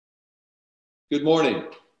Good morning.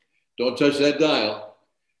 Don't touch that dial.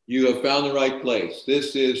 You have found the right place.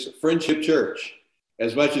 This is Friendship Church.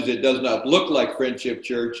 As much as it does not look like Friendship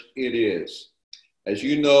Church, it is. As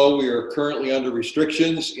you know, we are currently under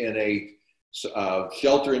restrictions in a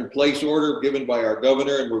shelter-in-place order given by our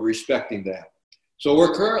governor, and we're respecting that. So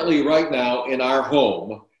we're currently right now in our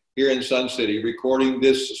home here in Sun City recording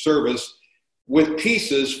this service with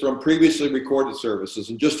pieces from previously recorded services.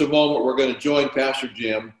 In just a moment, we're going to join Pastor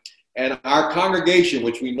Jim and our congregation,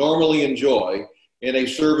 which we normally enjoy, in a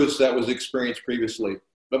service that was experienced previously.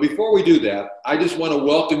 But before we do that, I just want to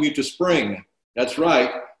welcome you to spring. That's right,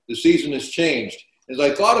 the season has changed. As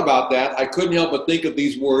I thought about that, I couldn't help but think of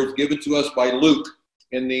these words given to us by Luke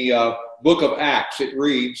in the book of Acts. It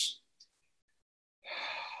reads,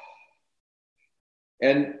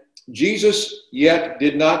 "And Jesus yet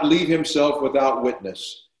did not leave himself without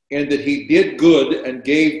witness, in that he did good and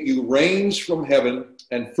gave you rains from heaven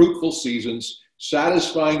and fruitful seasons,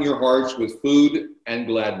 satisfying your hearts with food and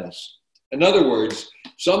gladness." In other words,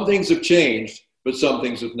 some things have changed, but some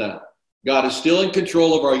things have not. God is still in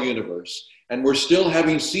control of our universe, and we're still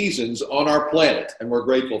having seasons on our planet, and we're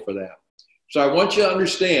grateful for that. So I want you to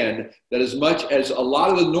understand that as much as a lot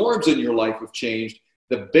of the norms in your life have changed,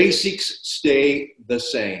 the basics stay the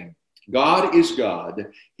same. God is God.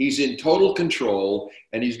 He's in total control,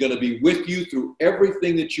 and he's going to be with you through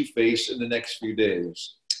everything that you face in the next few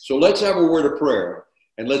days. So let's have a word of prayer,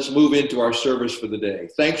 and let's move into our service for the day.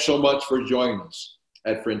 Thanks so much for joining us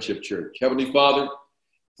at Friendship Church. Heavenly Father,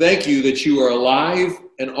 thank you that you are alive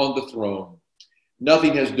and on the throne.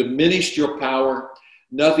 Nothing has diminished your power.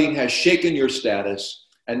 Nothing has shaken your status,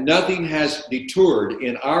 and nothing has detoured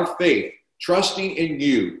in our faith, trusting in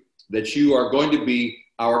you that you are going to be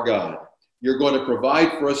our God. You're going to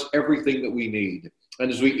provide for us everything that we need.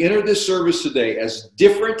 And as we enter this service today, as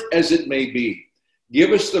different as it may be,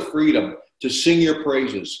 give us the freedom to sing your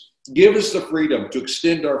praises. Give us the freedom to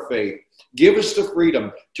extend our faith. Give us the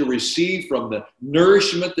freedom to receive from the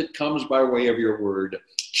nourishment that comes by way of your word.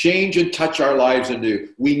 Change and touch our lives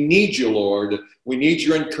anew. We need you, Lord. We need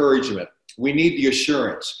your encouragement. We need the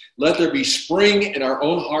assurance. Let there be spring in our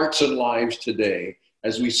own hearts and lives today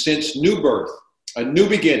as we sense new birth, a new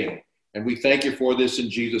beginning. And we thank you for this in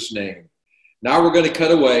Jesus' name. Now we're going to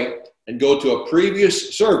cut away and go to a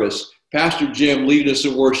previous service. Pastor Jim leading us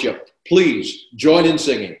in worship. Please join in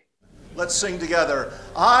singing. Let's sing together.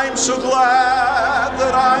 I'm so glad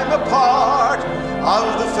that I'm a part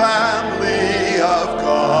of the family of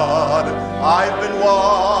God. I've been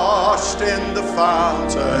washed in the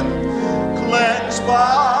fountain, cleansed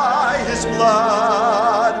by his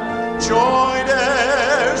blood, joined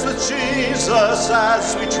heirs with Jesus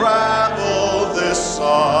as we travel this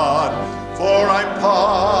sod. For I'm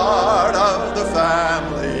part of the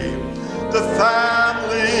family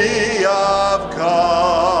of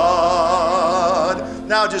God.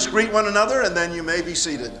 Now just greet one another and then you may be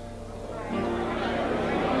seated.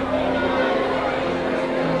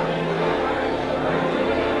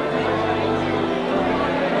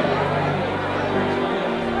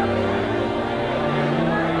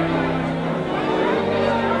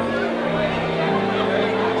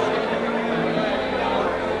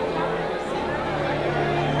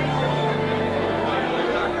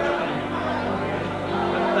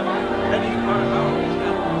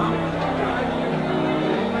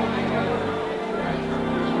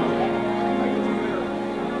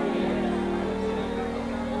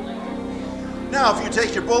 Now, if you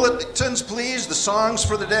take your bulletins, please, the songs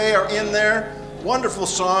for the day are in there. Wonderful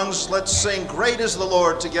songs. Let's sing Great is the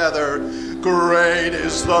Lord together. Great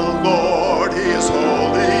is the Lord, he is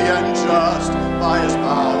holy and just. By his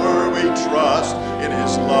power we trust in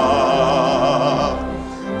his love.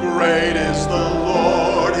 Great is the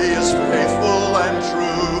Lord, he is faithful and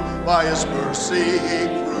true. By his mercy he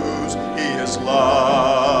proves he is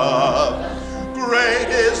love. Great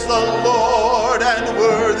is the Lord and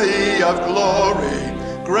worthy of glory.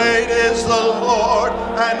 Great is the Lord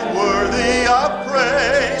and worthy of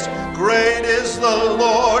praise. Great is the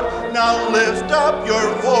Lord. Now lift up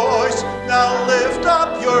your voice. Now lift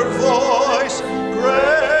up your voice.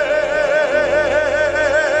 Great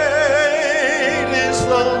is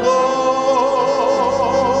the Lord.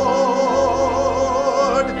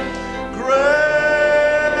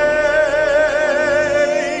 Great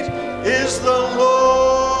is the Lord.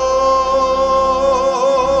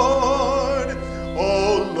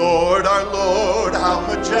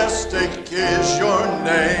 Majestic is your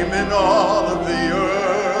name in all of the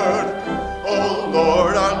earth. Oh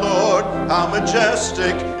Lord, our Lord, how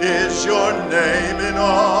majestic is your name in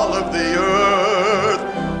all of the earth.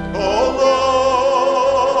 Oh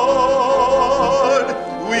Lord,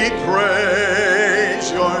 we pray.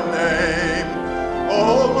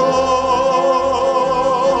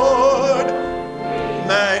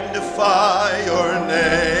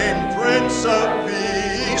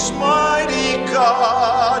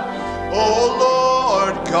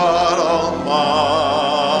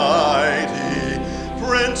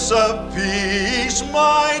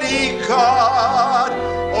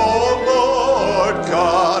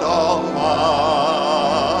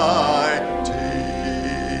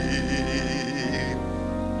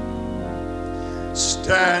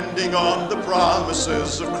 standing on the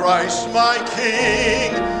promises of Christ my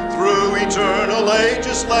King. Through eternal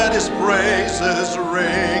ages let his praises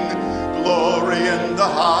ring. Glory in the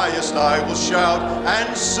highest I will shout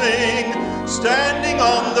and sing. Standing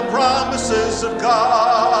on the promises of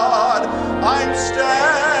God, I'm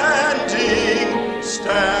standing,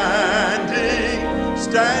 standing,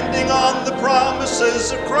 standing on the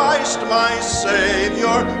promises of Christ my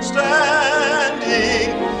Savior.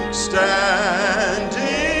 Standing, standing,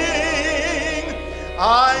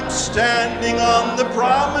 I'm standing on the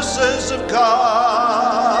promises of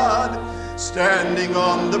God. Standing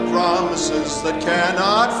on the promises that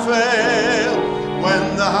cannot fail.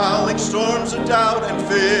 When the howling storms of doubt and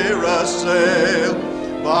fear assail,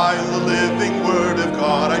 by the living word of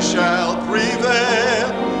God I shall prevail.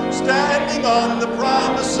 Standing on the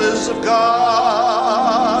promises of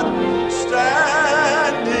God.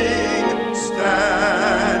 Standing,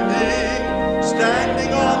 standing,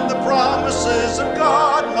 standing on the promises of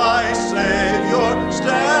God my Savior.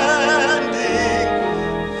 Standing,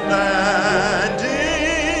 standing,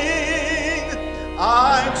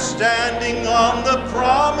 I'm standing on the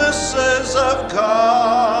promises of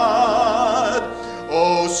God.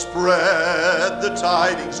 Oh, spread the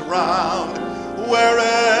tidings around,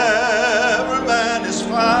 wherever man is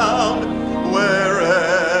found,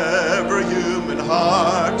 wherever human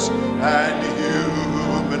hearts and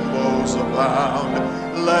human woes abound.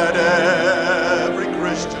 Let every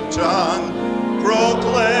Christian tongue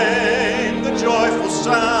proclaim the joyful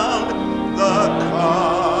sound. The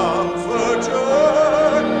Comforter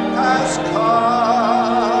has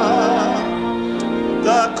come.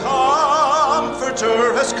 The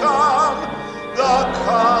Comforter has come. The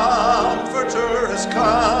Comforter has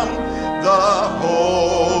come. The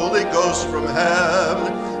Holy Ghost from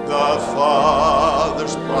heaven, the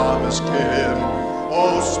Father's promised him.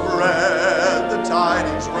 Oh, spread the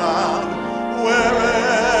tidings round,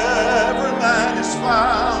 wherever man is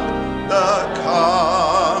found. The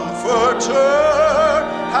Comforter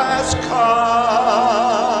has come.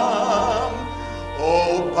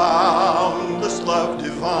 Oh, boundless love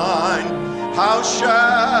divine, how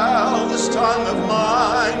shall this tongue of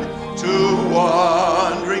mine to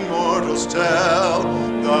wandering mortals tell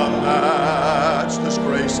the matchless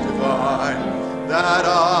grace divine, that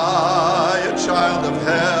I, a child of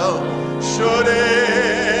hell, should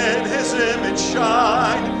in his image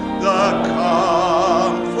shine. The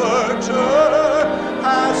Comforter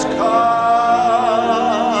has come.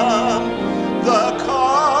 The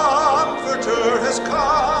Comforter has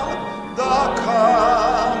come. The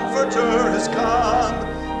Comforter has come.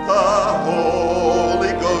 The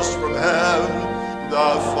Holy Ghost from heaven,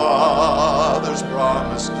 the Father's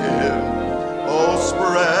promised him. Oh,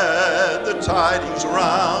 spread the tidings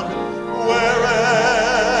round,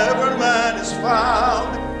 wherever man is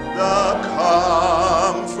found. The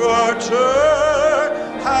Comforter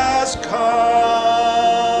has come.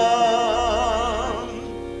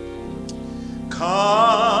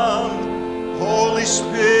 Come, Holy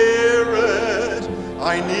Spirit,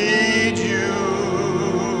 I need you.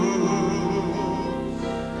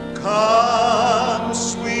 Come,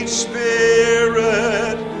 sweet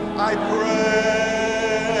Spirit, I pray.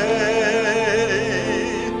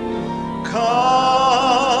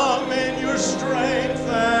 Come in your strength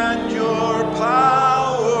and your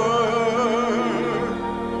power.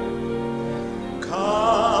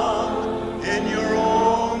 Come in your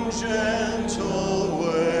own gentle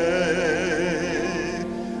way.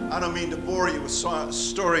 I don't mean to bore you with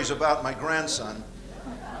stories about my grandson,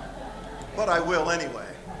 but I will anyway.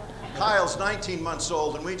 Kyle's 19 months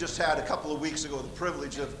old, and we just had a couple of weeks ago the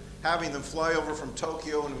privilege of having them fly over from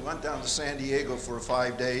Tokyo, and we went down to San Diego for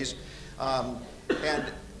 5 days. And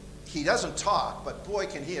he doesn't talk, but boy,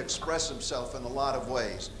 can he express himself in a lot of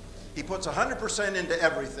ways. He puts 100% into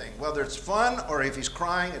everything, whether it's fun or if he's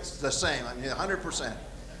crying, it's the same. I mean, 100%.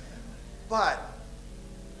 But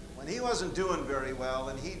when he wasn't doing very well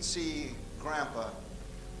and he'd see Grandpa,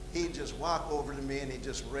 he'd just walk over to me and he'd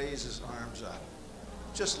just raise his arms up.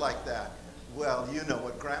 Just like that. Well, you know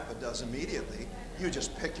what Grandpa does immediately. You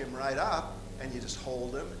just pick him right up and you just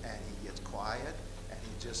hold him and he gets quiet and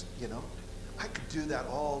he just, you know, I could do that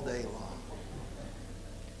all day long.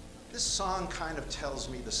 This song kind of tells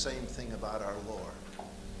me the same thing about our Lord.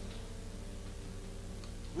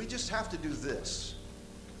 We just have to do this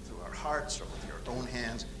through our hearts or with your own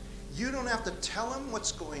hands. You don't have to tell him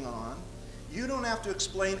what's going on. You don't have to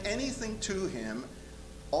explain anything to him.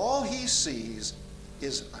 All he sees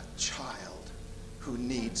is a child who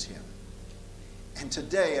needs him. And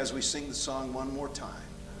today, as we sing the song one more time,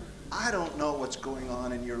 I don't know what's going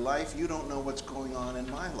on in your life. You don't know what's going on in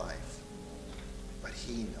my life. but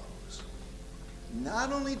he knows.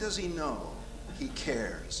 Not only does he know, he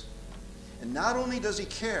cares. And not only does he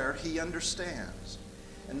care, he understands.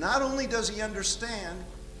 And not only does he understand,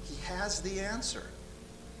 he has the answer.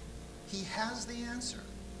 He has the answer.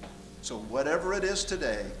 So whatever it is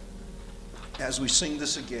today, as we sing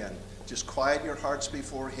this again, just quiet your hearts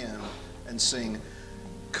before him and sing,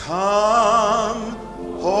 "Come,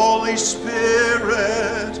 Holy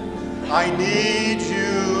Spirit, I need you.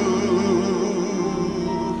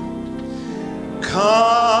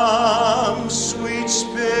 Come, sweet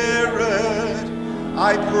Spirit,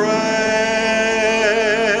 I pray.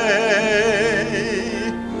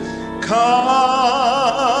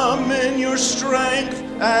 Come in your strength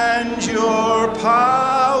and your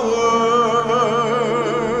power.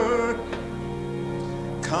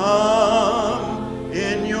 Come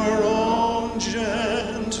in your own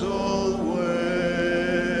gentle way."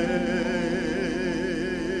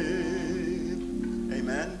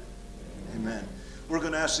 Amen. Amen. We're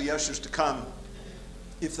going to ask the ushers to come,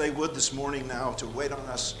 if they would, this morning now, to wait on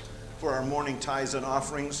us for our morning tithes and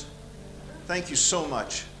offerings. Thank you so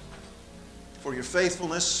much for your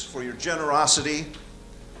faithfulness, for your generosity,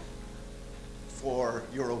 for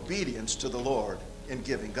your obedience to the Lord in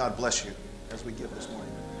giving. God bless you as we give this morning.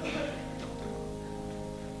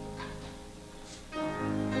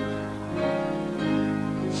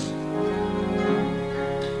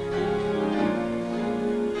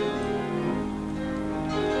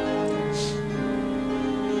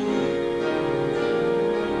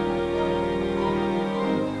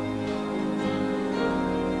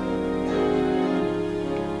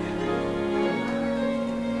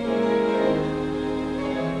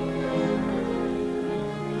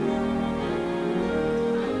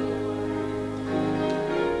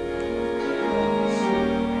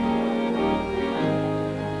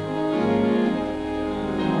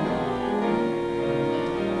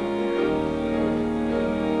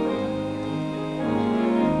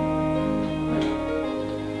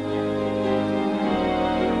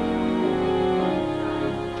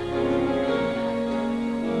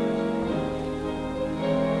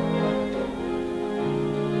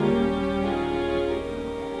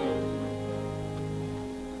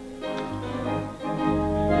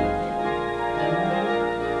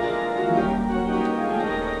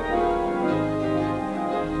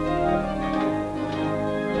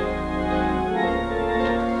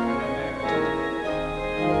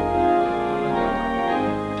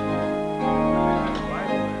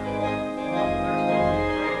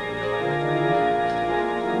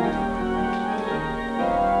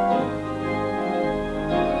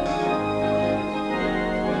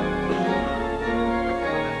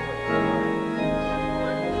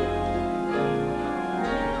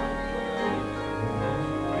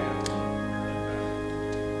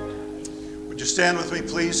 Stand with me,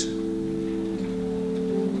 please.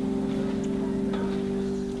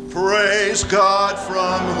 Praise God,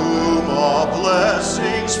 from whom all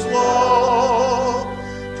blessings flow.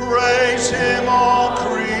 Praise him, all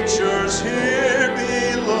creatures here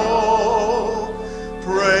below.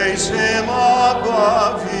 Praise him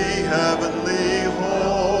above, ye heavenly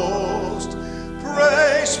host.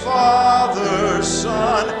 Praise Father,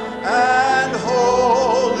 Son, and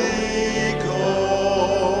Holy Ghost.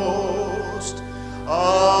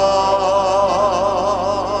 Amen.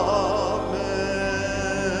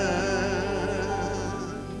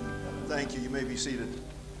 Thank you. You may be seated.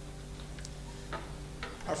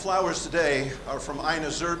 Our flowers today are from Ina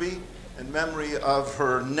Zerby in memory of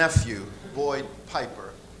her nephew, Boyd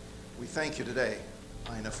Piper. We thank you today,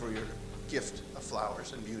 Ina, for your gift of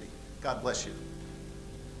flowers and beauty. God bless you.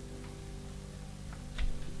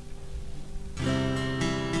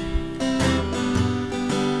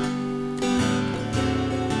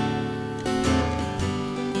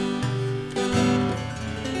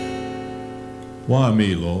 Why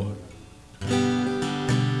me, Lord?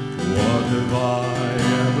 What have I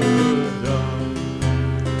ever done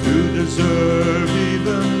to deserve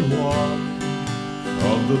even one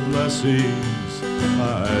of the blessings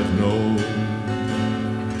I've known?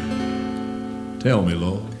 Tell me,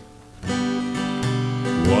 Lord,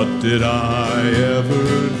 what did I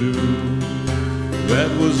ever do that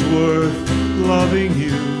was worth loving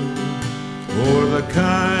you for the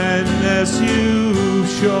kindness you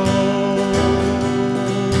show?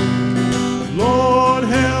 Lord,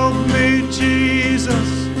 help me, Jesus,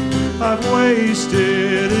 I've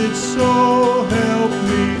wasted it so. Help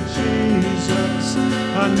me, Jesus,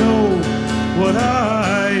 I know what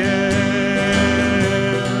I am.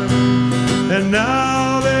 And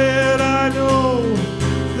now that I know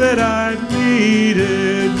that I've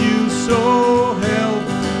needed you, so help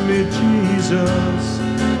me, Jesus,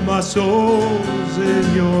 My soul's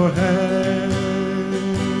in your hands.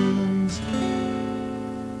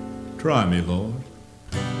 Try me, Lord.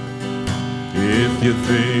 If you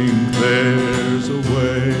think there's a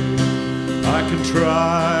way I can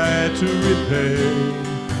try to repay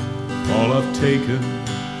all I've taken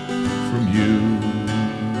from you,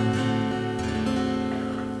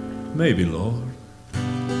 maybe, Lord,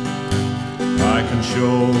 I can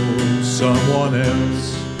show someone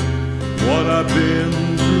else what I've been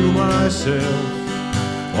through myself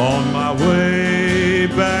on my way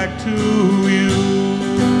back to you.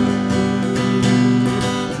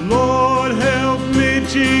 Lord, help me,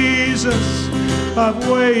 Jesus, I've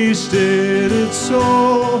wasted it, so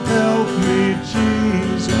help me,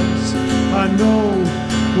 Jesus, I know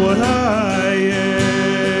what I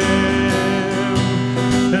am.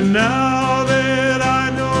 And now that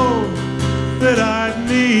I know that I've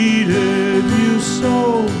needed you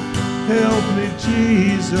so, help me,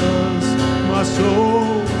 Jesus, my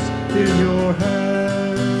soul's in your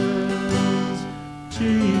hands.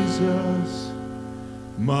 Jesus,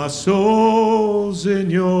 my soul's in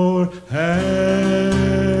your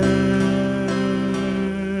hands.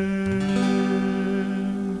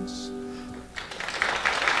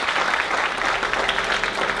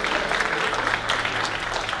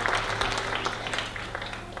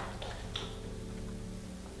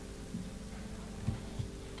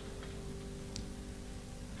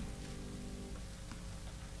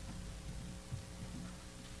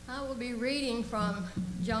 I will be reading from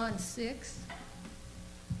John 6,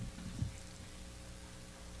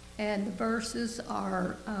 and the verses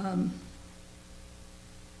are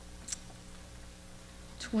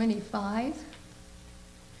 25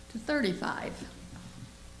 to 35.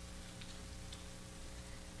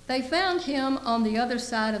 They found him on the other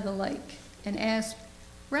side of the lake and asked,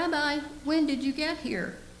 "Rabbi, when did you get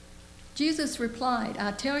here?" Jesus replied,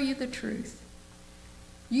 "I tell you the truth.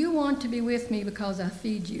 You want to be with me because I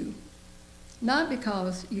feed you, not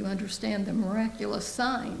because you understand the miraculous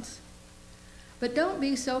signs. But don't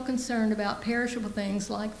be so concerned about perishable things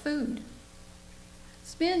like food.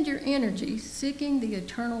 Spend your energy seeking the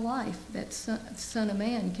eternal life that Son of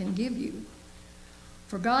Man can give you.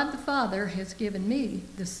 For God the Father has given me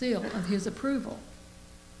the seal of his approval."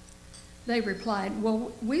 They replied,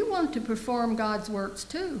 "Well, we want to perform God's works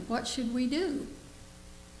too. What should we do?"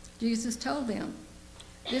 Jesus told them,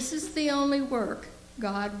 "This is the only work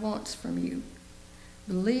God wants from you.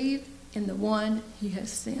 Believe in the one he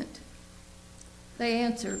has sent." They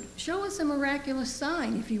answered, "Show us a miraculous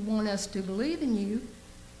sign if you want us to believe in you.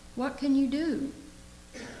 What can you do?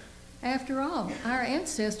 After all, our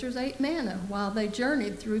ancestors ate manna while they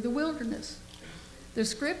journeyed through the wilderness. The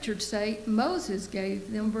scriptures say Moses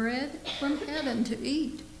gave them bread from heaven to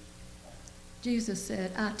eat." Jesus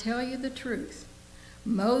said, "I tell you the truth.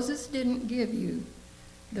 Moses didn't give you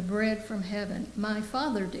the bread from heaven. My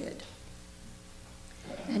Father did.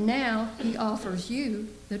 And now he offers you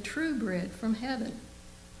the true bread from heaven.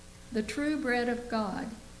 The true bread of God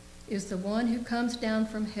is the one who comes down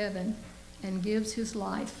from heaven and gives his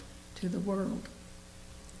life to the world."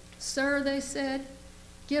 "Sir," they said,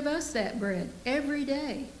 "give us that bread every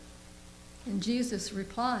day." And Jesus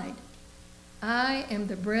replied, "I am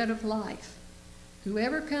the bread of life.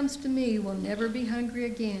 Whoever comes to me will never be hungry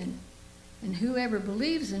again, and whoever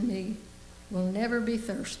believes in me will never be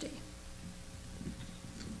thirsty."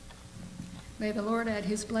 May the Lord add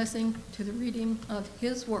his blessing to the reading of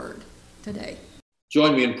his word today.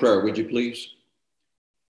 Join me in prayer, would you please?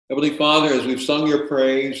 Heavenly Father, as we've sung your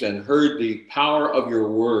praise and heard the power of your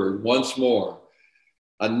word once more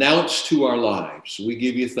announced to our lives, we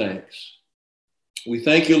give you thanks. We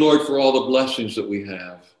thank you, Lord, for all the blessings that we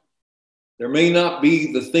have. There may not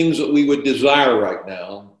be the things that we would desire right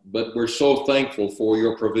now, but we're so thankful for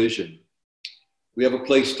your provision. We have a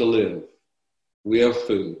place to live. We have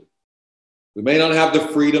food. We may not have the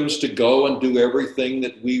freedoms to go and do everything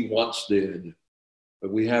that we once did,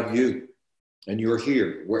 but we have you, and you're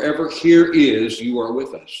here. Wherever here is, you are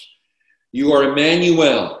with us. You are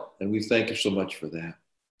Emmanuel, and we thank you so much for that.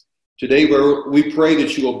 Today, we pray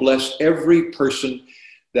that you will bless every person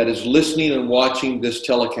that is listening and watching this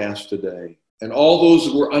telecast today, and all those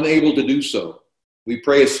who were unable to do so. We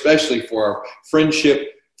pray especially for our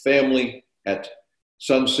friendship family at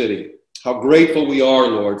Sun City. How grateful we are,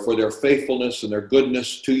 Lord, for their faithfulness and their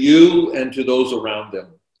goodness to you and to those around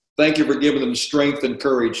them. Thank you for giving them strength and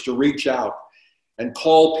courage to reach out and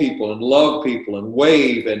call people and love people and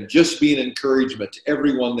wave and just be an encouragement to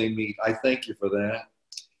everyone they meet. I thank you for that.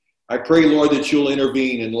 I pray, Lord, that you'll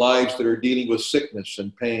intervene in lives that are dealing with sickness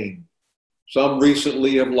and pain. Some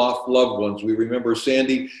recently have lost loved ones. We remember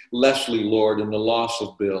Sandy Leslie, Lord, and the loss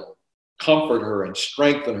of Bill. Comfort her and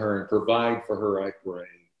strengthen her and provide for her, I pray.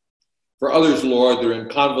 For others, Lord, they're in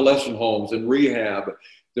convalescent homes and rehab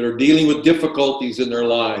that are dealing with difficulties in their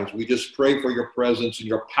lives. We just pray for your presence and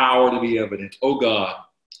your power to be evident. Oh God,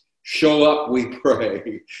 show up, we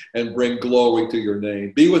pray, and bring glory to your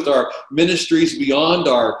name. Be with our ministries beyond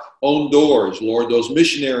our own doors, Lord, those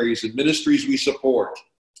missionaries and ministries we support.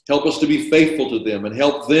 Help us to be faithful to them and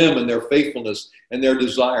help them in their faithfulness and their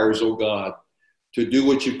desires, oh God, to do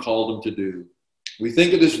what you called them to do. We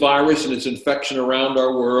think of this virus and its infection around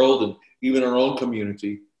our world and even our own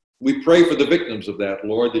community. We pray for the victims of that,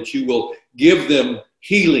 Lord, that you will give them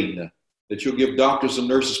healing, that you'll give doctors and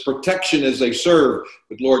nurses protection as they serve,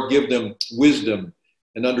 but Lord, give them wisdom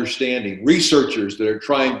and understanding. Researchers that are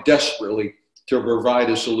trying desperately to provide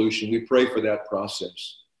a solution, we pray for that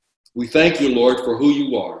process. We thank you, Lord, for who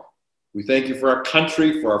you are. We thank you for our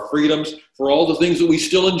country, for our freedoms, for all the things that we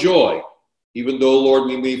still enjoy. Even though, Lord,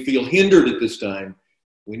 we may feel hindered at this time,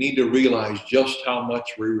 we need to realize just how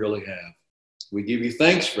much we really have. We give you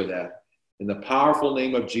thanks for that. In the powerful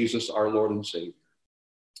name of Jesus, our Lord and Savior.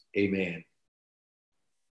 Amen.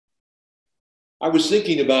 I was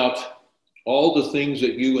thinking about all the things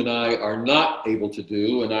that you and I are not able to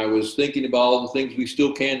do, and I was thinking about all the things we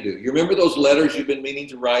still can do. You remember those letters you've been meaning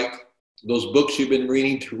to write? Those books you've been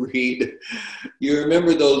meaning to read? You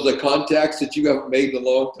remember those contacts that you haven't made in a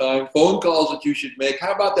long time? Phone calls that you should make?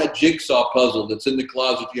 How about that jigsaw puzzle that's in the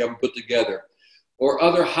closet you haven't put together? Or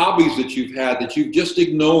other hobbies that you've had that you've just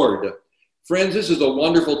ignored? Friends, this is a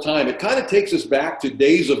wonderful time. It kind of takes us back to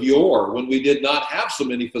days of yore when we did not have so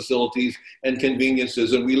many facilities and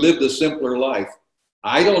conveniences and we lived a simpler life.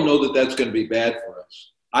 I don't know that that's going to be bad for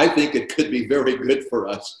us. I think it could be very good for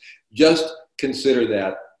us. Just consider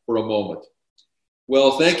that for a moment.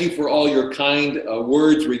 Well, thank you for all your kind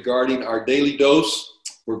words regarding our daily dose.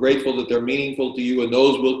 We're grateful that they're meaningful to you, and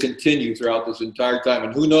those will continue throughout this entire time.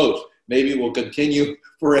 And who knows, maybe it will continue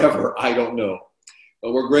forever. I don't know.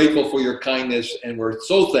 But we're grateful for your kindness, and we're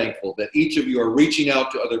so thankful that each of you are reaching out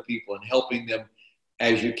to other people and helping them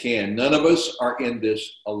as you can. None of us are in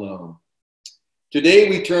this alone. Today,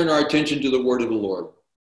 we turn our attention to the word of the Lord.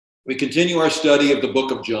 We continue our study of the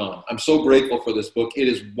book of John. I'm so grateful for this book. It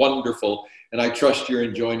is wonderful, and I trust you're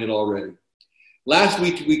enjoying it already. Last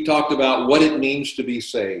week, we talked about what it means to be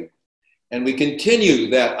saved. And we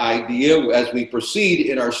continue that idea as we proceed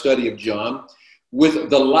in our study of John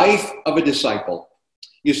with the life of a disciple.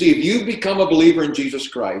 You see, if you've become a believer in Jesus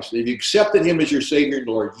Christ, if you accepted him as your Savior and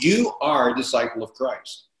Lord, you are a disciple of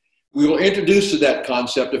Christ. We were introduced to that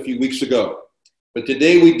concept a few weeks ago. But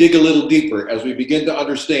today we dig a little deeper as we begin to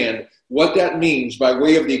understand what that means by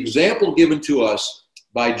way of the example given to us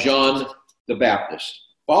by John the Baptist.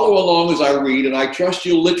 Follow along as I read, and I trust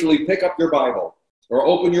you'll literally pick up your Bible or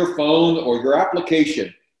open your phone or your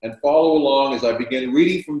application and follow along as I begin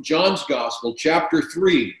reading from John's Gospel, chapter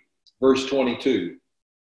 3, verse 22.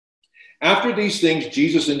 After these things,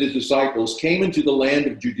 Jesus and his disciples came into the land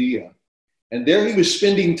of Judea, and there he was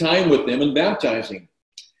spending time with them and baptizing.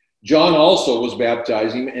 John also was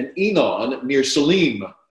baptizing in Enon near Salim,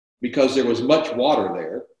 because there was much water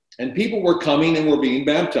there, and people were coming and were being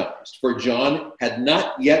baptized, for John had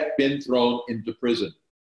not yet been thrown into prison.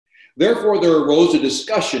 Therefore there arose a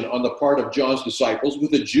discussion on the part of John's disciples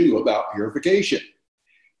with a Jew about purification.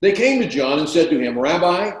 They came to John and said to him,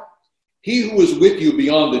 Rabbi, he who is with you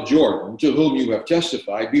beyond the Jordan, to whom you have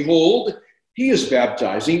testified, behold, he is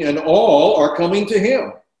baptizing, and all are coming to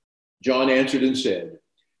him. John answered and said,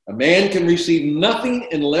 a man can receive nothing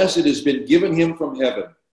unless it has been given him from heaven.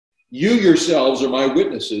 You yourselves are my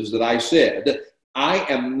witnesses that I said, I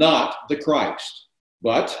am not the Christ,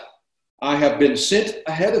 but I have been sent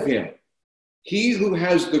ahead of him. He who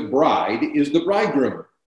has the bride is the bridegroom.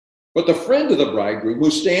 But the friend of the bridegroom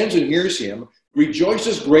who stands and hears him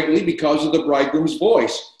rejoices greatly because of the bridegroom's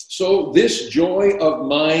voice. So this joy of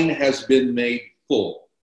mine has been made full.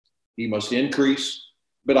 He must increase,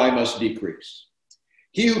 but I must decrease.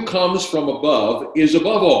 He who comes from above is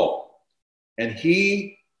above all, and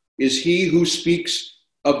he who speaks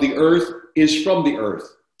of the earth is from the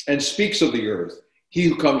earth, and speaks of the earth. He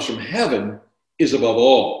who comes from heaven is above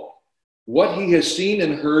all. What he has seen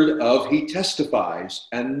and heard of, he testifies,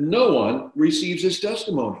 and no one receives his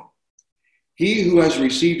testimony. He who has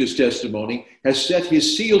received his testimony has set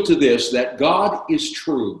his seal to this, that God is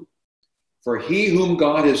true. For he whom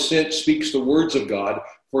God has sent speaks the words of God,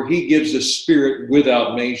 for he gives the Spirit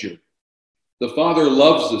without measure. The Father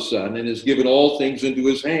loves the Son and has given all things into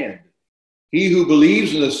his hand. He who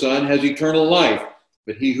believes in the Son has eternal life,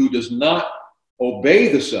 but he who does not obey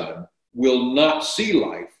the Son will not see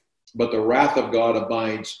life, but the wrath of God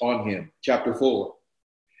abides on him. Chapter 4.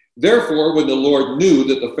 Therefore, when the Lord knew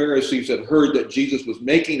that the Pharisees had heard that Jesus was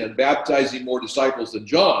making and baptizing more disciples than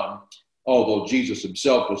John, although Jesus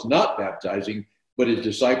himself was not baptizing, but his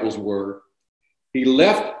disciples were, he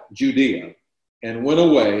left Judea and went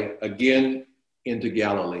away again into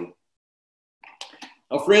Galilee.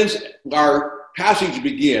 Now, friends, our passage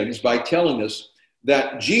begins by telling us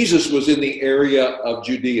that Jesus was in the area of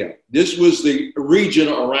Judea. This was the region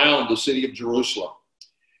around the city of Jerusalem.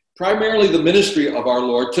 Primarily, the ministry of our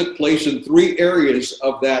Lord took place in three areas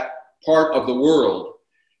of that part of the world: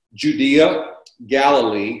 Judea,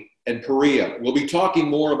 Galilee, and Perea. We'll be talking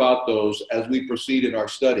more about those as we proceed in our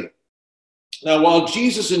study. Now, while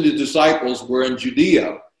Jesus and his disciples were in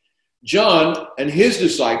Judea, John and his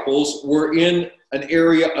disciples were in an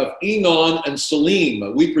area of Enon and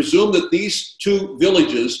Salim. We presume that these two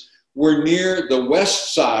villages were near the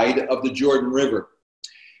west side of the Jordan River.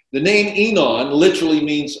 The name Enon literally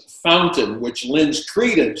means fountain, which lends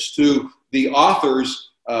credence to the author's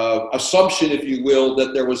assumption, if you will,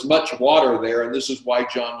 that there was much water there, and this is why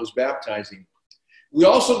John was baptizing. We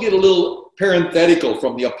also get a little parenthetical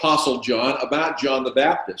from the Apostle John about John the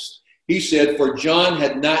Baptist. He said, "For John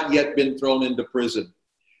had not yet been thrown into prison."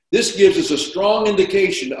 This gives us a strong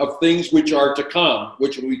indication of things which are to come,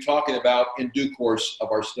 which we'll be talking about in due course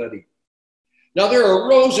of our study. Now, there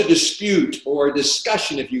arose a dispute or a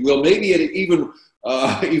discussion, if you will, maybe it even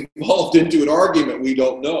evolved into an argument, we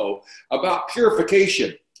don't know, about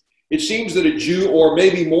purification. It seems that a Jew, or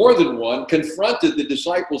maybe more than one, confronted the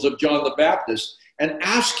disciples of John the Baptist and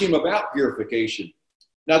asked him about purification.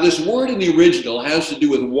 Now, this word in the original has to do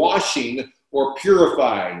with washing or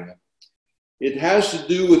purifying. It has to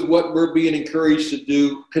do with what we're being encouraged to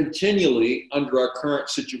do continually under our current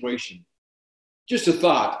situation. Just a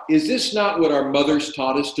thought, is this not what our mothers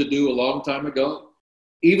taught us to do a long time ago?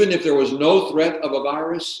 Even if there was no threat of a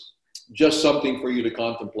virus, just something for you to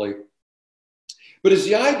contemplate. But as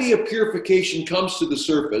the idea of purification comes to the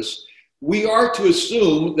surface, we are to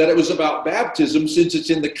assume that it was about baptism since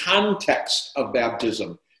it's in the context of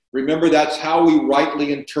baptism. Remember, that's how we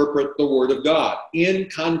rightly interpret the Word of God, in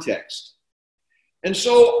context. And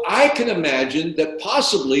so I can imagine that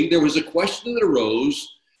possibly there was a question that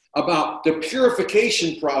arose about the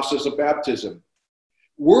purification process of baptism.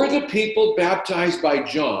 Were the people baptized by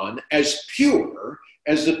John as pure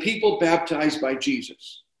as the people baptized by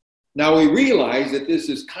Jesus? Now, we realize that this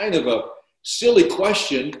is kind of a silly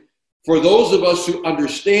question for those of us who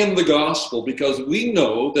understand the gospel, because we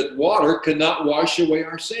know that water cannot wash away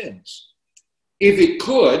our sins. If it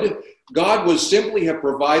could, God would simply have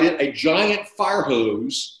provided a giant fire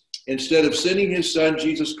hose instead of sending his son,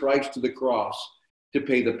 Jesus Christ, to the cross to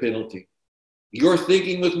pay the penalty. You're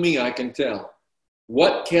thinking with me, I can tell.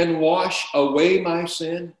 What can wash away my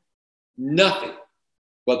sin? Nothing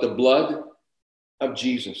but the blood of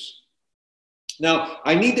Jesus. Now,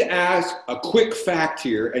 I need to ask a quick fact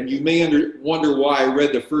here, and you may wonder why I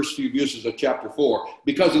read the first few verses of chapter 4,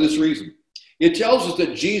 because of this reason. It tells us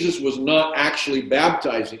that Jesus was not actually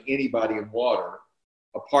baptizing anybody in water,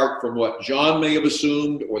 apart from what John may have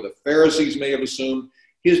assumed or the Pharisees may have assumed.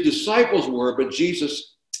 His disciples were, but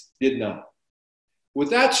Jesus did not. With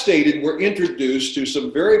that stated, we're introduced to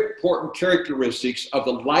some very important characteristics of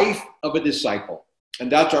the life of a disciple,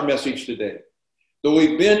 and that's our message today. Though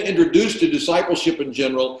we've been introduced to discipleship in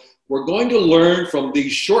general, we're going to learn from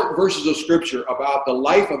these short verses of Scripture about the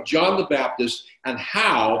life of John the Baptist and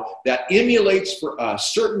how that emulates for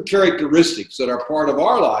us certain characteristics that are part of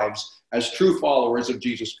our lives as true followers of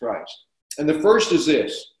Jesus Christ. And the first is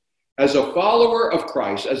this: as a follower of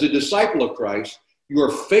Christ, as a disciple of Christ, you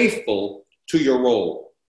are faithful to your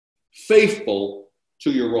role. Faithful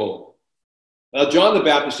to your role. Now, John the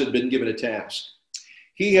Baptist had been given a task.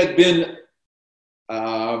 He had been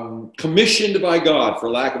commissioned by God, for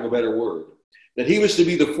lack of a better word, that he was to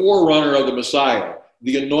be the forerunner of the Messiah,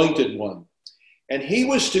 the anointed one. And he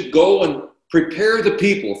was to go and prepare the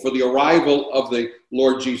people for the arrival of the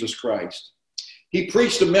Lord Jesus Christ. He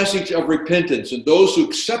preached a message of repentance, and those who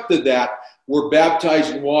accepted that were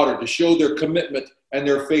baptized in water to show their commitment and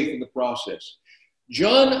their faith in the process.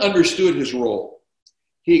 John understood his role.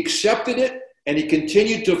 He accepted it, and he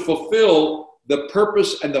continued to fulfill the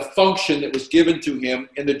purpose and the function that was given to him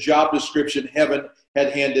in the job description heaven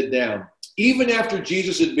had handed down. Even after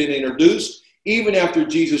Jesus had been introduced, even after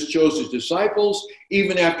Jesus chose his disciples,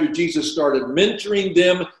 even after Jesus started mentoring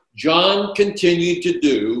them, John continued to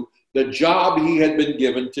do the job he had been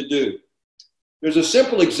given to do. There's a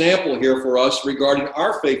simple example here for us regarding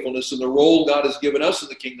our faithfulness and the role God has given us in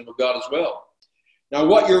the kingdom of God as well. Now,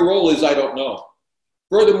 what your role is, I don't know.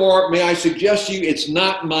 Furthermore, may I suggest to you, it's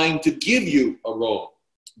not mine to give you a role.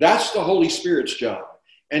 That's the Holy Spirit's job.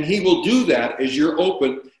 And he will do that as you're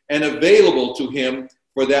open and available to him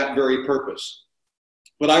for that very purpose.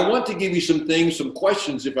 But I want to give you some things, some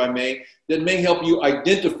questions, if I may, that may help you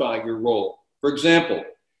identify your role. For example,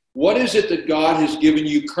 what is it that God has given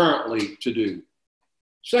you currently to do?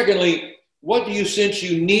 Secondly, what do you sense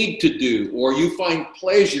you need to do or you find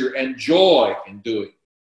pleasure and joy in doing?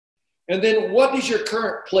 And then what does your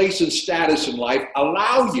current place and status in life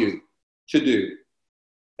allow you to do?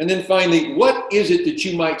 And then finally, what is it that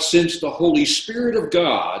you might sense the Holy Spirit of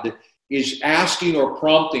God is asking or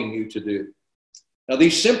prompting you to do? Now,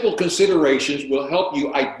 these simple considerations will help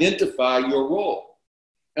you identify your role.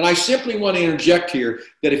 And I simply want to interject here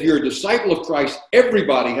that if you're a disciple of Christ,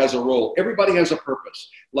 everybody has a role. Everybody has a purpose.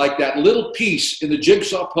 Like that little piece in the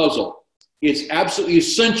jigsaw puzzle, it's absolutely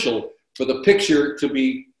essential for the picture to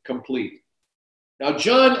be complete. Now,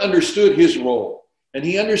 John understood his role, and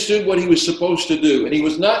he understood what he was supposed to do, and he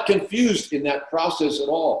was not confused in that process at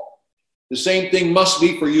all. The same thing must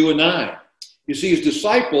be for you and I. You see, as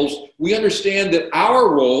disciples, we understand that our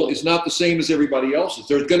role is not the same as everybody else's.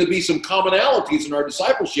 There's going to be some commonalities in our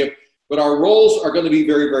discipleship, but our roles are going to be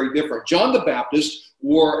very, very different. John the Baptist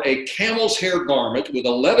wore a camel's hair garment with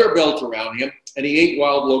a leather belt around him, and he ate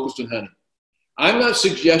wild locusts and honey. I'm not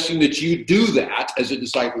suggesting that you do that as a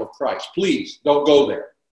disciple of Christ. Please don't go there.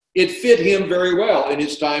 It fit him very well in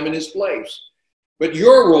his time and his place. But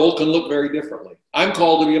your role can look very differently. I'm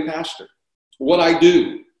called to be a pastor. What I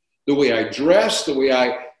do, the way I dress, the way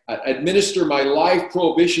I administer my life,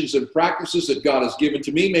 prohibitions and practices that God has given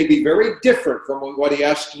to me may be very different from what he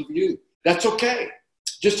asks of you. That's okay.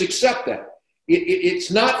 Just accept that. It's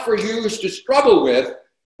not for you to struggle with,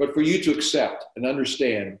 but for you to accept and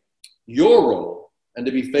understand your role and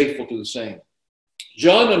to be faithful to the same.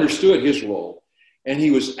 John understood his role, and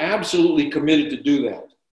he was absolutely committed to do that.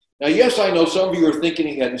 Now, yes, I know some of you are thinking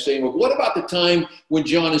ahead and saying, well, what about the time when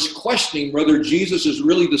John is questioning whether Jesus is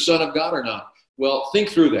really the Son of God or not? Well, think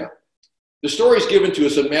through that. The story is given to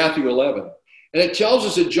us in Matthew 11, and it tells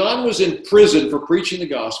us that John was in prison for preaching the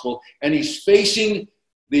gospel, and he's facing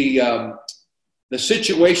the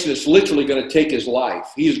situation that's literally going to take his life.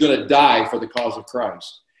 He's going to die for the cause of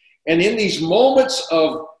Christ. And in these moments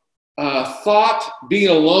of thought, being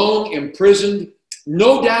alone, imprisoned,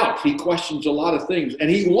 no doubt he questions a lot of things.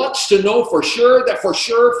 And he wants to know for sure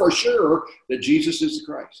that Jesus is the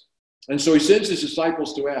Christ. And so he sends his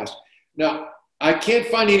disciples to ask. Now, I can't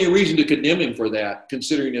find any reason to condemn him for that,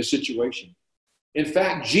 considering his situation. In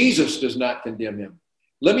fact, Jesus does not condemn him.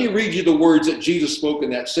 Let me read you the words that Jesus spoke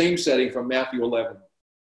in that same setting from Matthew 11.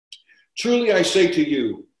 Truly I say to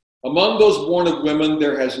you, among those born of women,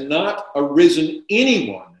 there has not arisen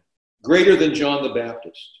anyone greater than John the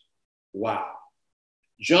Baptist. Wow.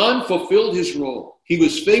 John fulfilled his role. He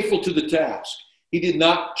was faithful to the task. He did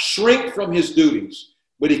not shrink from his duties,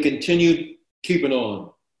 but he continued keeping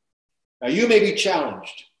on. Now, you may be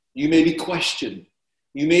challenged. You may be questioned.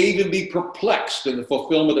 You may even be perplexed in the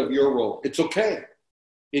fulfillment of your role. It's okay.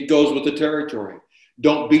 It goes with the territory.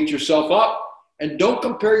 Don't beat yourself up, and don't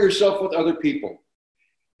compare yourself with other people.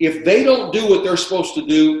 If they don't do what they're supposed to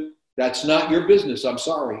do, that's not your business. I'm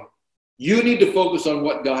sorry. You need to focus on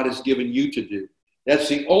what God has given you to do. That's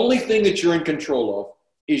the only thing that you're in control of,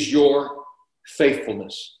 is your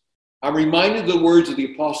faithfulness. I'm reminded of the words of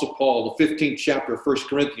the Apostle Paul, the 15th chapter of 1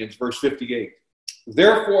 Corinthians, verse 58.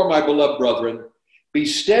 Therefore, my beloved brethren, be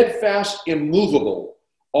steadfast, immovable,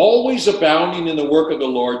 always abounding in the work of the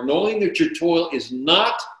Lord, knowing that your toil is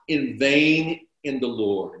not in vain in the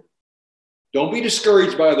Lord. Don't be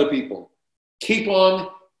discouraged by other people. Keep on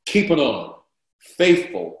keeping on,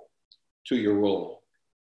 faithful to your role.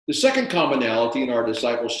 The second commonality in our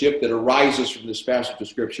discipleship that arises from this passage of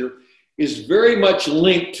Scripture is very much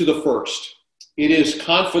linked to the first. It is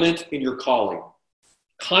confident in your calling.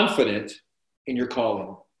 Confident in your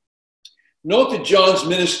calling. Note that John's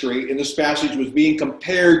ministry in this passage was being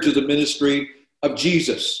compared to the ministry of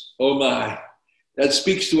Jesus. Oh my, that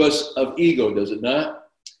speaks to us of ego, does it not?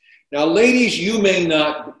 Now, ladies, you may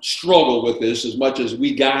not struggle with this as much as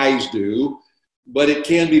we guys do, but it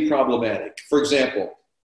can be problematic. For example,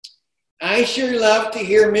 I sure love to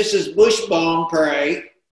hear Mrs. Bushbone pray.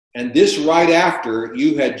 And this right after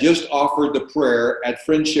you had just offered the prayer at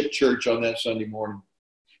Friendship Church on that Sunday morning.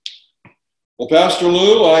 Well, Pastor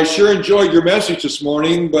Lew, I sure enjoyed your message this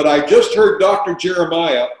morning, but I just heard Dr.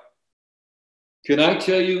 Jeremiah. Can I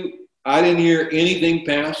tell you, I didn't hear anything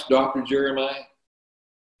past Dr. Jeremiah.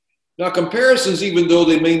 Now, comparisons, even though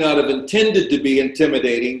they may not have intended to be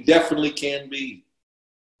intimidating, definitely can be,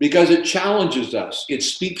 because it challenges us. It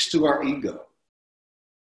speaks to our ego.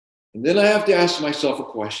 And then I have to ask myself a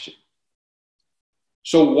question.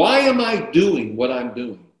 So why am I doing what I'm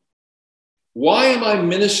doing? Why am I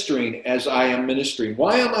ministering as I am ministering?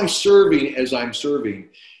 Why am I serving as I'm serving?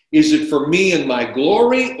 Is it for me and my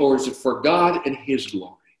glory, or is it for God and his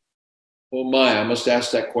glory? Oh my, I must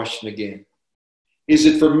ask that question again. Is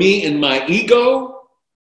it for me and my ego,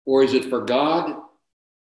 or is it for God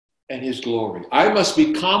and his glory? I must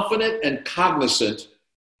be confident and cognizant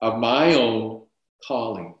of my own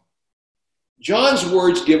calling. John's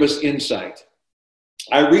words give us insight.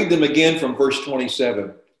 I read them again from verse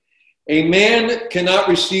 27. A man cannot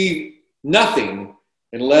receive nothing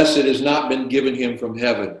unless it has not been given him from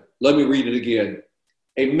heaven. Let me read it again.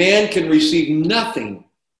 A man can receive nothing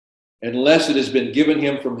unless it has been given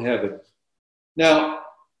him from heaven. Now,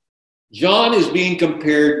 John is being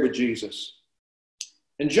compared with Jesus.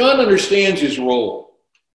 And John understands his role.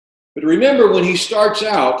 But remember, when he starts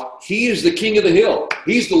out, he is the king of the hill.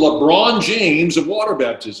 He's the LeBron James of water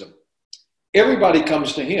baptism. Everybody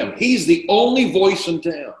comes to him. He's the only voice in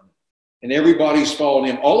town. And everybody's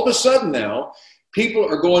following him. All of a sudden now, people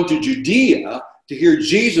are going to Judea to hear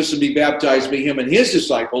Jesus and be baptized by him and his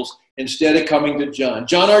disciples instead of coming to John.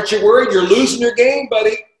 John, aren't you worried? You're losing your game,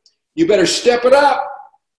 buddy. You better step it up.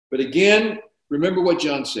 But again, remember what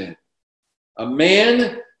John said. A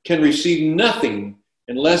man can receive nothing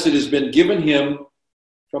unless it has been given him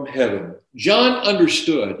from heaven. John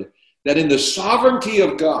understood that in the sovereignty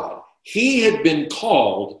of God, he had been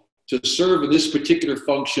called to serve in this particular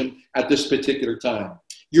function at this particular time.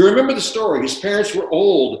 You remember the story. His parents were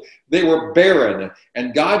old. They were barren.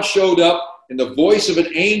 And God showed up in the voice of an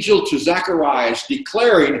angel to Zacharias,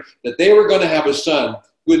 declaring that they were going to have a son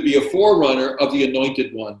who would be a forerunner of the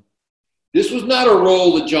anointed one. This was not a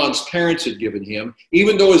role that John's parents had given him,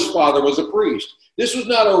 even though his father was a priest. This was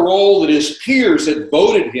not a role that his peers had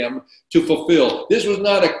voted him to fulfill. This was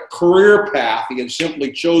not a career path he had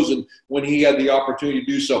simply chosen when he had the opportunity to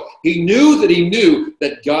do so. He knew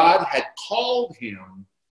that God had called him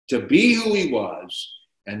to be who he was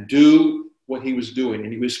and do what he was doing.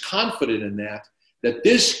 And he was confident in that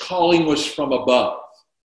this calling was from above.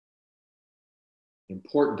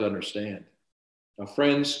 Important to understand. Now,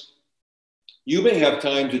 friends, you may have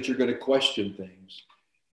times that you're going to question things,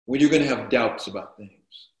 when you're going to have doubts about things.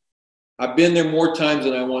 I've been there more times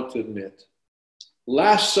than I want to admit.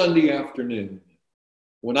 Last Sunday afternoon,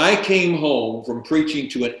 when I came home from preaching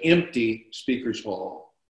to an empty speaker's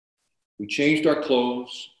hall, we changed our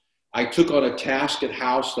clothes. I took on a task at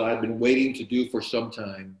house that I'd been waiting to do for some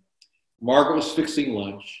time. Margaret was fixing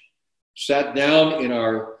lunch, sat down in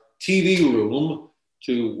our TV room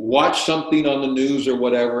to watch something on the news or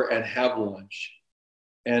whatever and have lunch.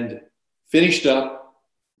 And finished up.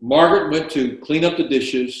 Margaret went to clean up the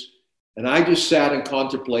dishes, and I just sat and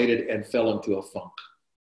contemplated and fell into a funk.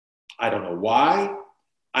 I don't know why.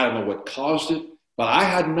 I don't know what caused it, but I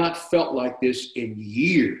had not felt like this in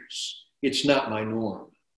years. It's not my norm.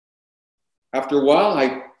 After a while,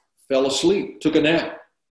 I fell asleep, took a nap,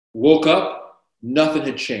 woke up, nothing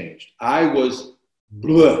had changed. I was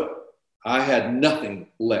blah. I had nothing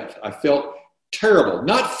left. I felt terrible,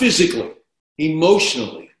 not physically,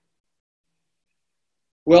 emotionally.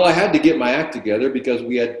 Well, I had to get my act together because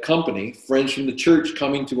we had company, friends from the church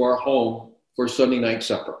coming to our home for Sunday night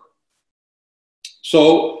supper.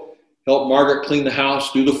 So, helped Margaret clean the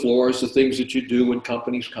house, do the floors, the things that you do when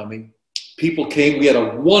company's coming. People came. We had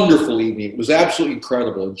a wonderful evening. It was absolutely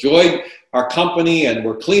incredible. Enjoyed our company, and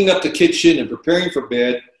we're cleaning up the kitchen and preparing for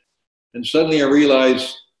bed. And suddenly I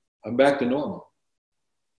realized I'm back to normal.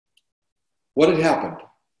 What had happened?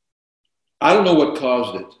 I don't know what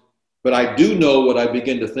caused it. But I do know what I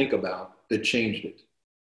began to think about that changed it.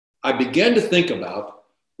 I began to think about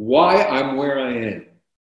why I'm where I am,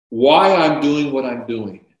 why I'm doing what I'm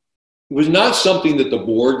doing. It was not something that the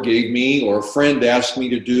board gave me or a friend asked me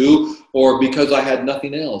to do or because I had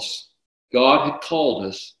nothing else. God had called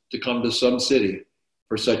us to come to some city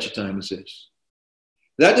for such a time as this.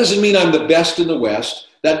 That doesn't mean I'm the best in the West.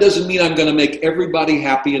 That doesn't mean I'm going to make everybody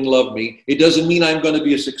happy and love me. It doesn't mean I'm going to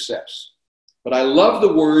be a success. But I love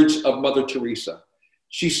the words of Mother Teresa.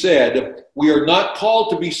 She said, we are not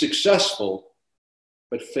called to be successful,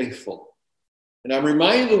 but faithful. And I'm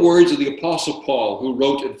reminded of the words of the Apostle Paul, who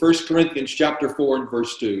wrote in 1 Corinthians chapter 4 and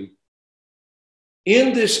verse 2.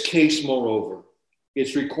 In this case, moreover,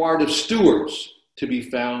 it's required of stewards to be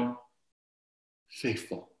found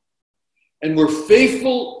faithful. And we're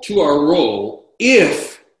faithful to our role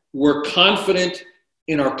if we're confident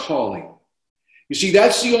in our calling. You see,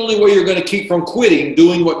 that's the only way you're going to keep from quitting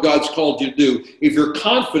doing what God's called you to do, if you're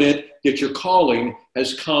confident that your calling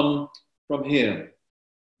has come from Him.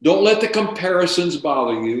 Don't let the comparisons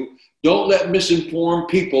bother you. Don't let misinformed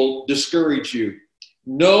people discourage you.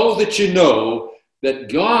 Know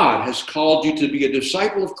that God has called you to be a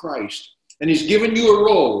disciple of Christ, and he's given you a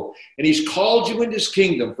role, and he's called you into his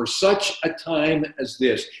kingdom for such a time as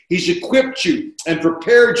this. He's equipped you and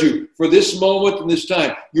prepared you for this moment and this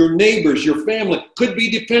time. Your neighbors, your family could be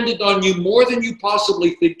dependent on you more than you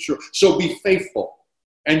possibly think true. So be faithful.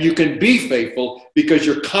 And you can be faithful because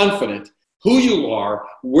you're confident who you are,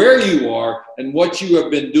 where you are, and what you have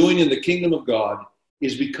been doing in the kingdom of God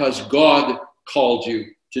is because God called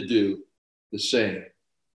you to do the same.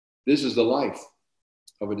 This is the life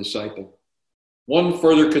of a disciple. One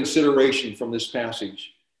further consideration from this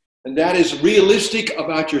passage, and that is realistic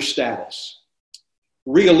about your status.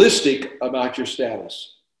 Realistic about your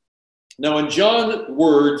status. Now in John's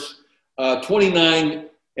words, 29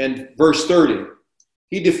 and verse 30,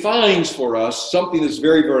 he defines for us something that's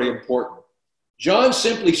very, very important. John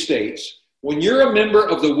simply states, when you're a member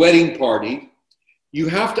of the wedding party, you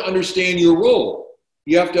have to understand your role.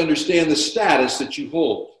 You have to understand the status that you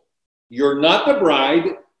hold. You're not the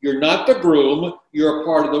bride. You're not the groom. You're a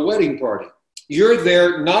part of the wedding party. You're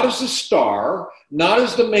there not as a star, not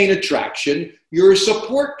as the main attraction. You're a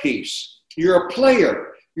support piece. You're a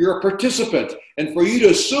player. You're a participant. And for you to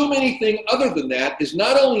assume anything other than that is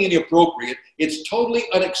not only inappropriate, it's totally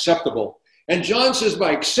unacceptable. And John says,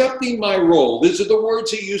 by accepting my role, these are the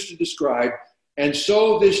words he used to describe, and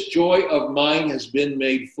so this joy of mine has been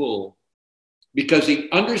made full. Because he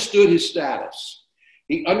understood his status.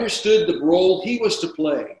 He understood the role he was to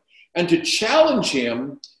play. And to challenge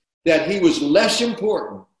him that he was less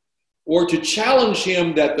important, or to challenge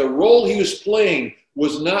him that the role he was playing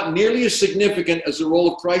was not nearly as significant as the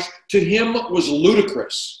role of Christ, to him was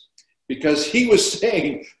ludicrous. Because he was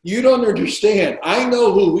saying, you don't understand. I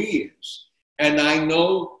know who he is. And I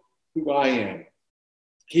know who I am.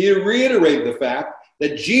 He reiterated the fact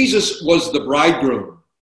that Jesus was the bridegroom.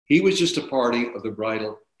 He was just a party of the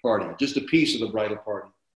bridal party, just a piece of the bridal party.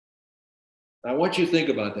 I want you to think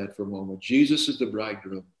about that for a moment. Jesus is the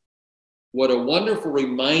bridegroom. What a wonderful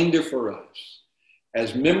reminder for us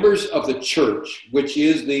as members of the church, which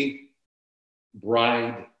is the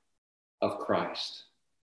bride of Christ.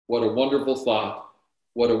 What a wonderful thought.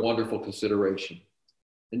 What a wonderful consideration.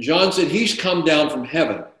 And John said he's come down from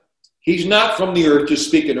heaven. He's not from the earth just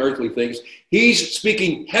speaking earthly things. He's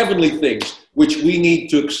speaking heavenly things, which we need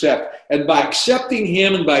to accept. And by accepting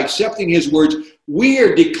him and by accepting his words, we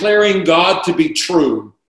are declaring God to be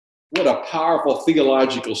true. What a powerful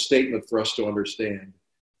theological statement for us to understand.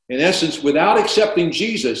 In essence, without accepting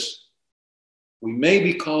Jesus, we may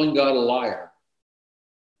be calling God a liar.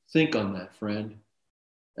 Think on that, friend.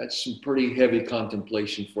 That's some pretty heavy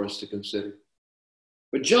contemplation for us to consider.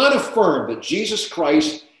 But John affirmed that Jesus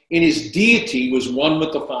Christ in his deity was one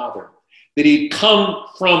with the Father, that he'd come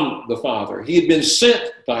from the Father. He had been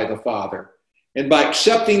sent by the Father. And by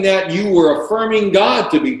accepting that, you were affirming God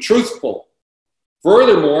to be truthful.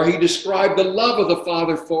 Furthermore, he described the love of the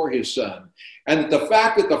Father for his Son, and the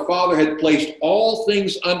fact that the Father had placed all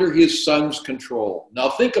things under his Son's control. Now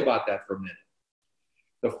think about that for a minute.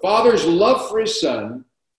 The Father's love for his Son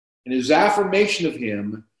and his affirmation of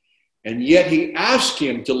him, and yet he asked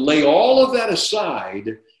him to lay all of that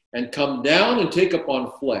aside and come down and take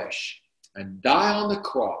upon flesh and die on the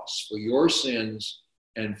cross for your sins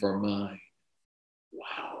and for mine.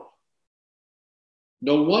 Wow.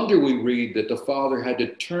 No wonder we read that the Father had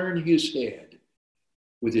to turn his head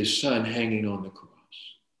with his Son hanging on the cross.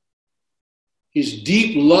 His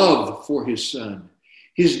deep love for his Son,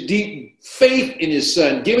 his deep faith in his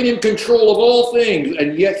Son, giving him control of all things,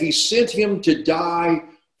 and yet he sent him to die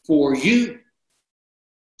for you.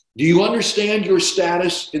 Do you understand your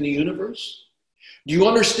status in the universe? Do you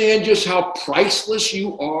understand just how priceless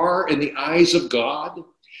you are in the eyes of God?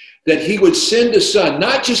 That he would send a Son,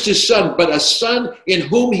 not just his Son, but a Son in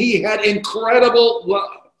whom he had incredible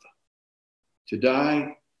love, to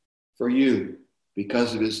die for you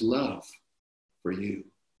because of his love for you.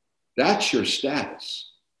 That's your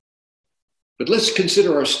status. But let's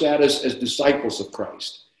consider our status as disciples of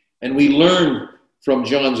Christ. And we learn from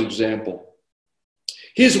John's example.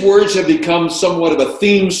 His words have become somewhat of a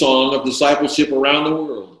theme song of discipleship around the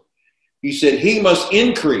world. He said, he must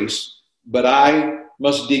increase, but I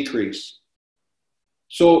must decrease.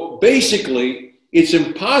 So basically, it's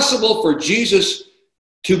impossible for Jesus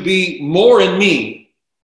to be more in me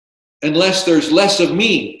unless there's less of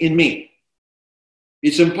me in me.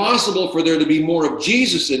 It's impossible for there to be more of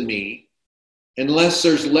Jesus in me unless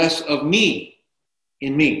there's less of me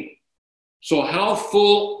in me. So how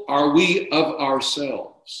full are we of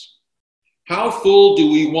ourselves? How full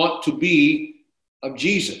do we want to be of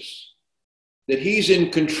Jesus, that he's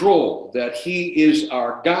in control, that he is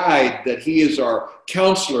our guide, that he is our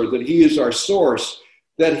counselor, that he is our source,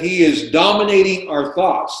 that he is dominating our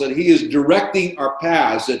thoughts, that he is directing our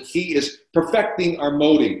paths, that he is perfecting our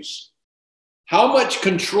motives. How much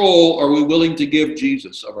control are we willing to give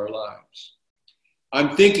Jesus of our lives?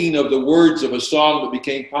 I'm thinking of the words of a song that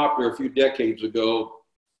became popular a few decades ago,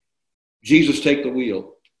 Jesus, take the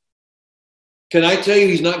wheel. Can I tell you,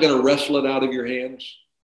 he's not going to wrestle it out of your hands?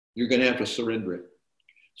 You're going to have to surrender it.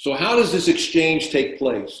 So how does this exchange take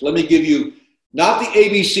place? Let me give you not the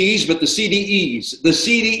ABCs, but the CDEs. The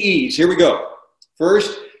CDEs. Here we go.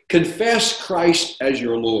 First, confess Christ as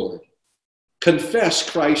your Lord. Confess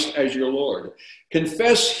Christ as your Lord.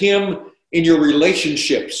 Confess him in your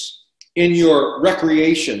relationships, in your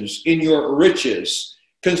recreations, in your riches.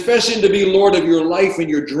 Confess him to be Lord of your life and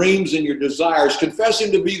your dreams and your desires. Confess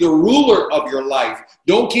him to be the ruler of your life.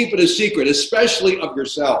 Don't keep it a secret, especially of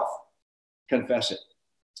yourself. Confess it.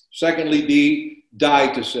 Secondly, D,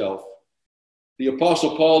 die to self. The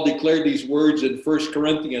Apostle Paul declared these words in 1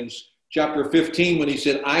 Corinthians chapter 15 when he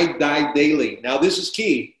said, I die daily. Now this is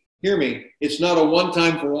key. Hear me. It's not a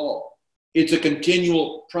one-time for all. It's a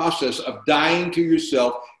continual process of dying to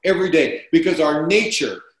yourself every day, because our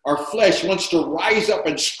nature, our flesh wants to rise up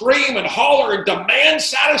and scream and holler and demand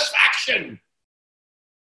satisfaction.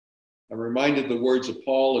 I'm reminded the words of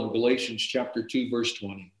Paul in Galatians chapter 2, verse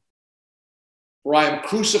 20. For I am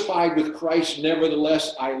crucified with Christ,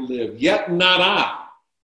 nevertheless I live. Yet not I,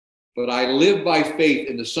 but I live by faith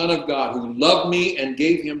in the Son of God who loved me and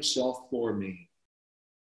gave himself for me.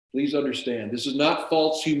 Please understand, this is not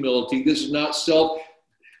false humility. This is not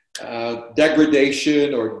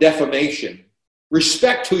self-degradation or defamation.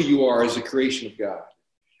 Respect who you are as a creation of God.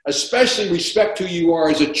 Especially respect who you are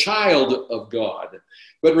as a child of God.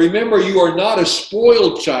 But remember, you are not a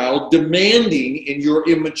spoiled child demanding in your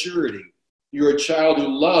immaturity. You're a child who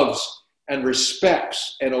loves and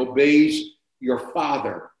respects and obeys your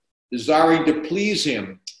Father, desiring to please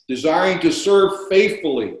him, desiring to serve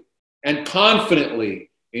faithfully and confidently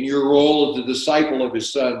in your role as a disciple of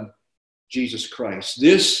his Son, Jesus Christ.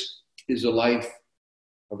 This is the life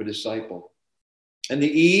of a disciple. And the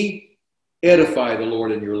E, edify the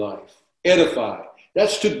Lord in your life. Edify.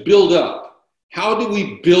 That's to build up. How do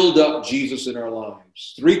we build up Jesus in our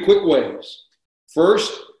lives? 3 quick ways.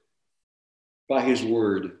 First, by his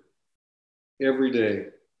word. Every day.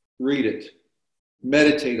 Read it.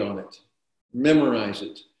 Meditate on it. Memorize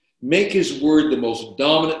it. Make his word the most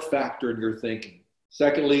dominant factor in your thinking.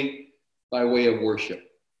 Secondly, by way of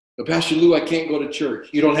worship. But Pastor Lew, I can't go to church.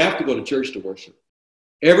 You don't have to go to church to worship.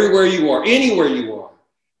 Everywhere you are, anywhere you are,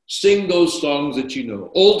 sing those songs that you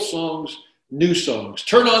know. Old songs, new songs.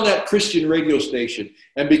 Turn on that Christian radio station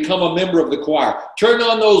and become a member of the choir. Turn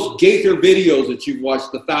on those Gaither videos that you've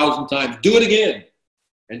watched 1,000 times. Do it again.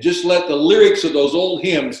 And just let the lyrics of those old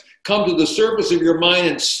hymns come to the surface of your mind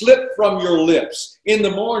and slip from your lips. In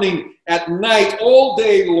the morning, at night, all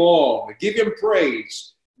day long. Give him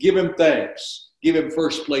praise. Give him thanks. Give him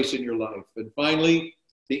first place in your life. And finally,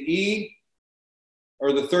 the E,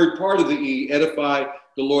 or the third part of the E, edify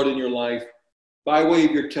the Lord in your life by way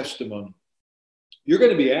of your testimony. You're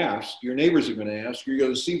going to be asked. Your neighbors are going to ask. You're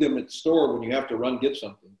going to see them at the store when you have to run get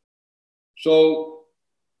something. So,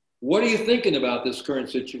 what are you thinking about this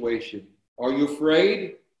current situation? Are you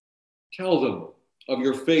afraid? Tell them of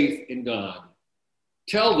your faith in God.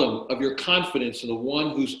 Tell them of your confidence in the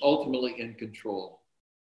one who's ultimately in control.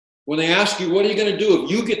 When they ask you, what are you going to do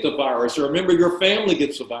if you get the virus or a member of your family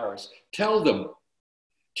gets the virus? Tell them.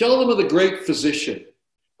 Tell them of the great physician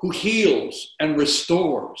who heals and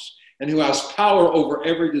restores and who has power over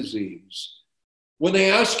every disease. When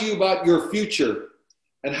they ask you about your future,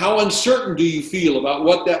 and how uncertain do you feel about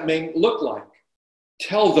what that may look like?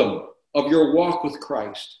 Tell them of your walk with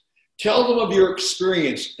Christ. Tell them of your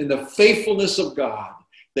experience in the faithfulness of God,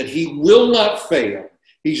 that he will not fail.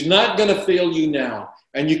 He's not going to fail you now,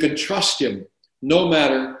 and you can trust him no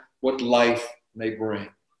matter what life may bring.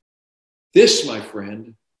 This, my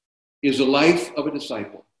friend, is the life of a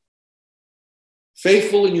disciple.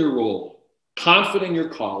 Faithful in your role, confident in your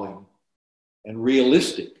calling, and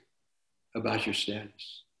realistic about your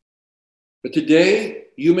status. But today,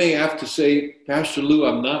 you may have to say, Pastor Lew,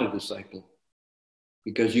 I'm not a disciple,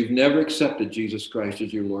 because you've never accepted Jesus Christ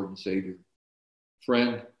as your Lord and Savior.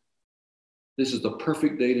 Friend, this is the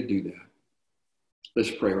perfect day to do that.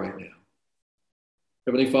 Let's pray right now.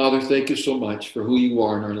 Heavenly Father, thank you so much for who you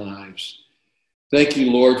are in our lives. Thank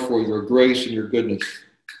you, Lord, for your grace and your goodness.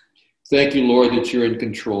 Thank you, Lord, that you're in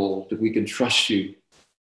control, that we can trust you,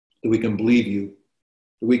 that we can believe you,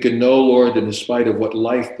 that we can know, Lord, that in spite of what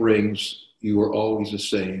life brings, you are always the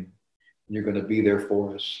same. And you're going to be there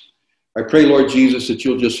for us. I pray, Lord Jesus, that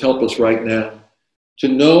you'll just help us right now to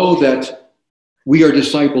know that we are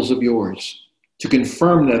disciples of yours, to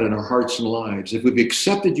confirm that in our hearts and lives. If we've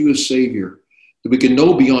accepted you as Savior, that we can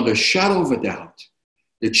know beyond a shadow of a doubt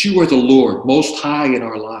that you are the Lord most high in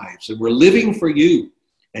our lives, and we're living for you,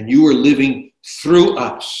 and you are living through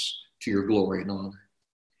us to your glory and honor.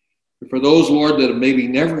 But for those, Lord, that have maybe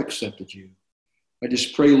never accepted you, I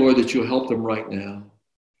just pray, Lord, that you'll help them right now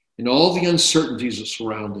in all the uncertainties that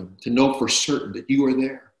surround them, to know for certain that you are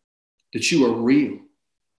there, that you are real,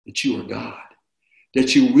 that you are God,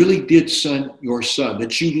 that you really did send your Son,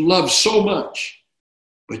 that you loved so much,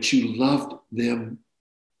 but you loved them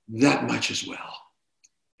that much as well.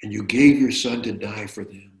 And you gave your Son to die for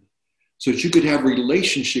them so that you could have a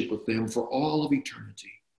relationship with them for all of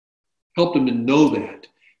eternity. Help them to know that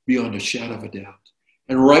beyond a shadow of a doubt.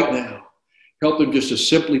 And right now, help them just to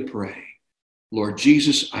simply pray, Lord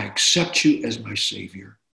Jesus, I accept you as my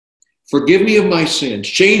Savior. Forgive me of my sins.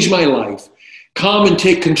 Change my life. Come and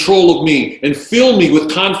take control of me and fill me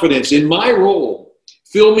with confidence in my role.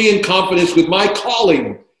 Fill me in confidence with my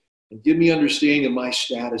calling and give me understanding of my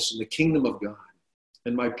status in the kingdom of God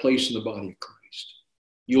and my place in the body of Christ.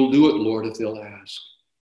 You'll do it, Lord, if they'll ask,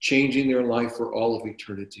 changing their life for all of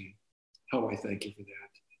eternity. How I thank you for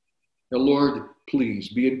that. Now, Lord, please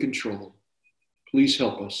be in control. Please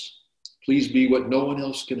help us. Please be what no one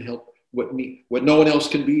else can help, what no one else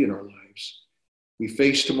can be in our lives. We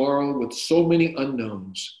face tomorrow with so many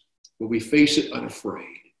unknowns, but we face it unafraid.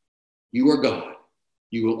 You are God.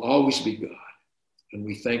 You will always be God. And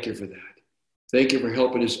we thank you for that. Thank you for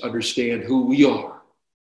helping us understand who we are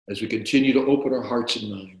as we continue to open our hearts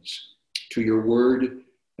and minds to your word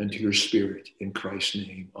and to your spirit. In Christ's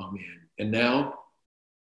name, amen. And now,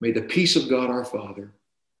 may the peace of God our Father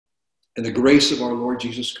and the grace of our Lord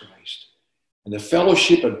Jesus Christ and the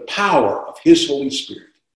fellowship and power of his Holy Spirit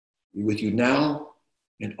be with you now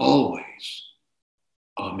and always.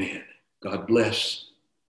 Amen. God bless.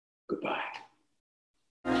 Goodbye.